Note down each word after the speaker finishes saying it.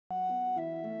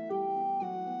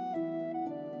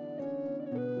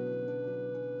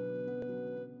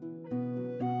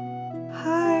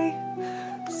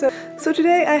So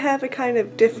today I have a kind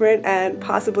of different and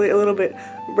possibly a little bit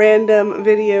random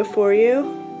video for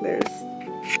you. There's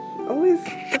always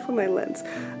stuff on my lens.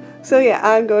 So yeah,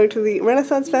 I'm going to the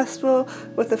Renaissance Festival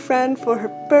with a friend for her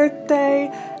birthday,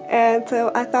 and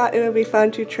so I thought it would be fun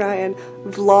to try and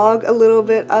vlog a little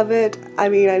bit of it. I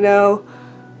mean, I know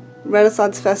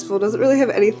Renaissance Festival doesn't really have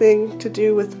anything to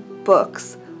do with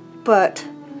books, but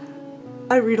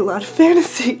I read a lot of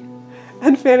fantasy,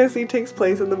 and fantasy takes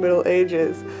place in the Middle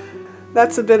Ages.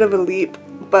 That's a bit of a leap,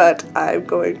 but I'm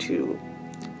going to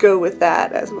go with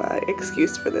that as my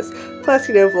excuse for this. Plus,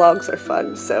 you know, vlogs are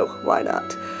fun, so why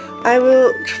not? I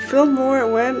will film more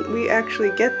when we actually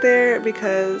get there,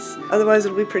 because otherwise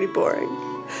it'll be pretty boring.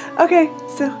 Okay,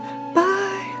 so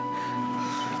bye!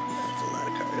 That's a lot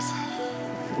of cars.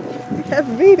 We have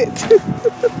made it!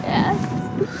 Yes.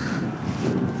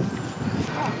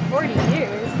 Oh, 40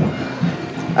 years.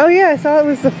 Oh yeah, I saw it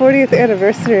was the 40th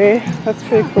anniversary. That's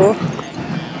pretty cool.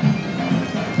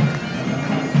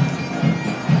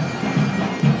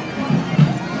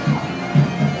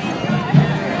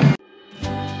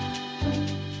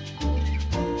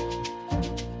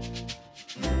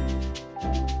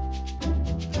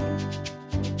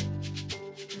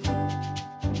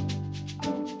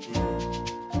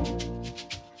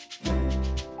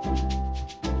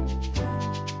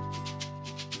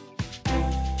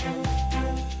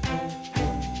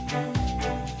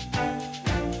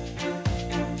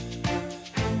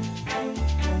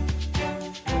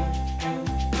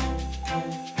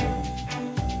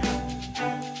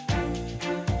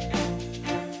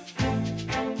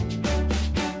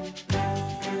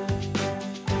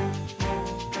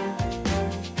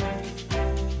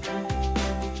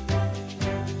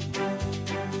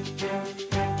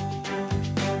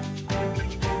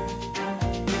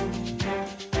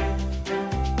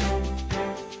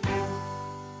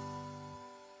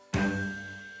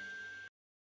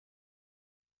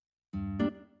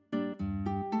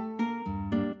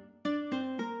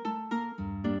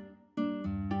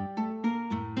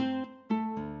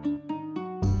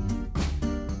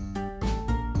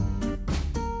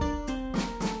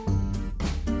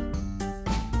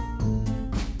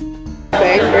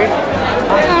 Angry.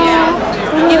 Yeah.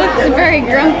 He looks very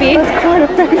grumpy. That's quite a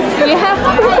face. Yeah.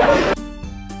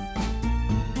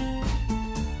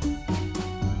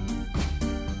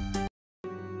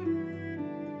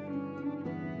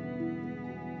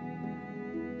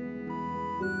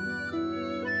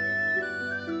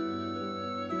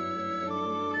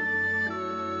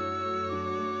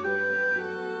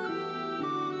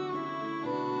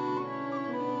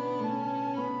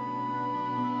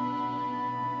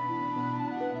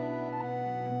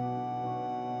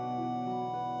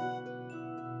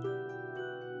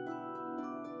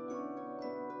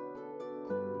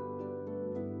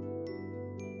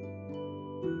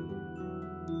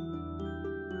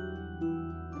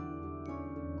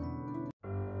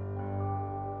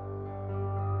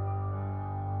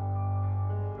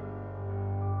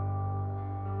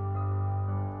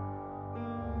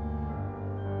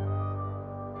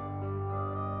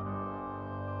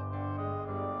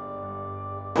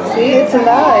 See, it's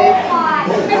alive.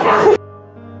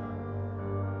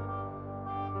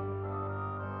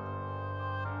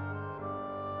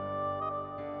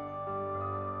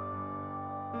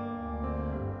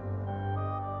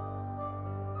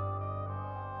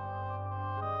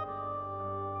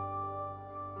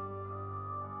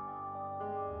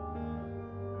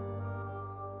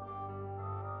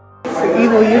 It's an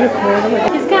evil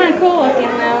unicorn. He's kind of cool looking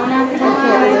though, not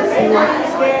gonna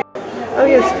lie. Oh,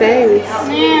 he has fangs.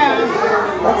 Yeah.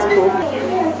 That's cool.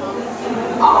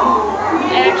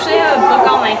 I actually have a book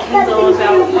on my Kindle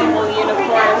about evil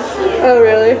unicorns. Oh,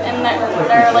 really? And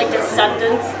they're like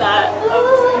descendants of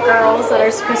girls that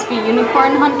are supposed to be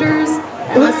unicorn hunters.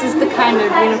 And this is the kind of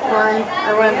unicorn,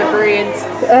 or one of the breeds.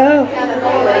 Oh.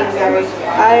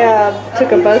 I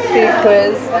took a BuzzFeed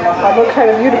quiz on what kind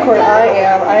of unicorn I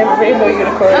am. I am a rainbow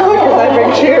unicorn because I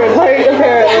bring cheer and light,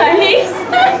 apparently. Nice.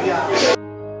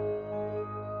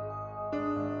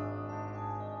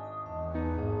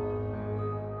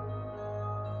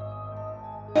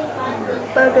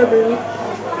 Bugaboo.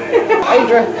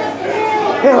 Hydra.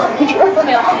 Hail Hydra.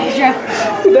 Hail Hydra.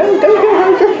 Don't Hail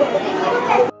Hydra.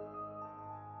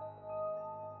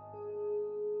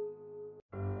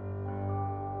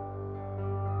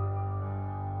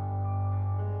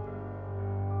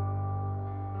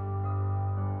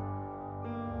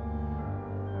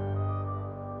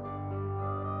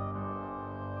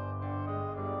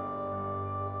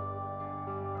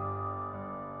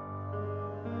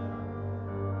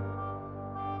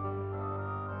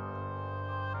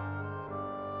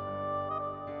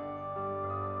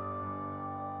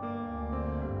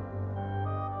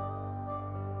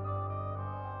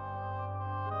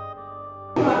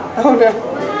 Oh no.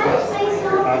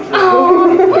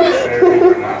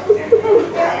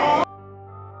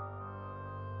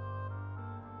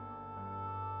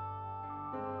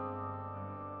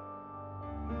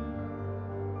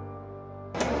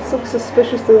 This looks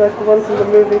suspiciously like the one from the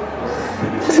movie.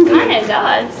 Kinda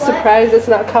does. Surprised it's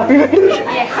not copyrighted.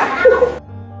 Yeah.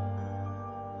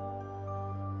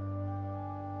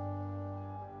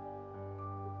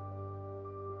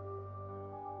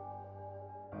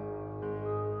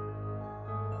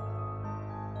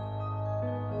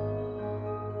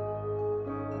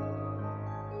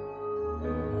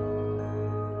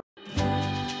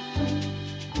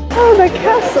 Oh, that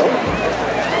castle.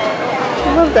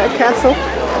 I love that castle.